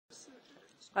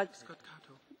Scott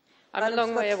Cato. I'm a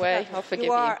long way away. I'll forgive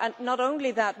you. You are, and not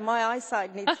only that, my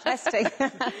eyesight needs testing.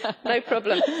 No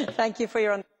problem. Thank you for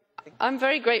your understanding. I'm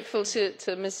very grateful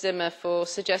to Ms Zimmer for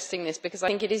suggesting this, because I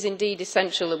think it is indeed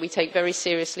essential that we take very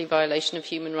seriously violation of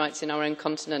human rights in our own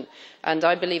continent, and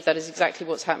I believe that is exactly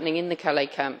what's happening in the Calais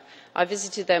camp. I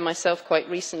visited there myself quite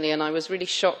recently, and I was really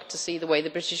shocked to see the way the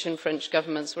British and French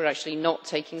governments were actually not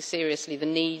taking seriously the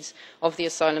needs of the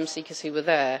asylum seekers who were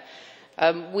there.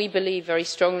 We believe very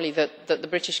strongly that the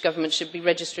British government should be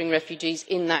registering refugees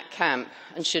in that camp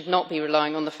and should not be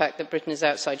relying on the fact that Britain is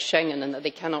outside Schengen and that they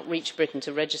cannot reach Britain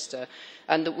to register,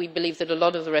 and that we believe that a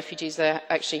lot of the refugees there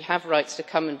actually have rights to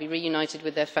come and be reunited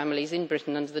with their families in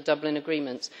Britain under the Dublin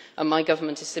Agreement, and my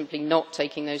government is simply not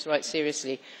taking those rights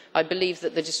seriously. I believe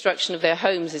that the destruction of their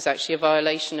homes is actually a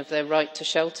violation of their right to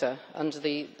shelter under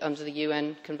the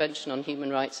UN Convention on Human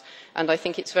Rights, and I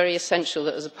think it's very essential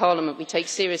that as a Parliament we take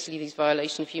seriously these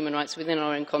violations of human rights within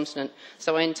our own continent.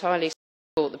 So I entirely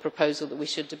support the proposal that we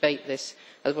should debate this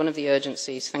as one of the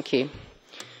urgencies. Thank you.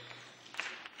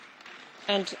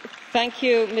 And thank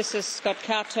you, Mrs Scott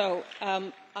Cato.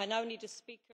 I now need a speaker.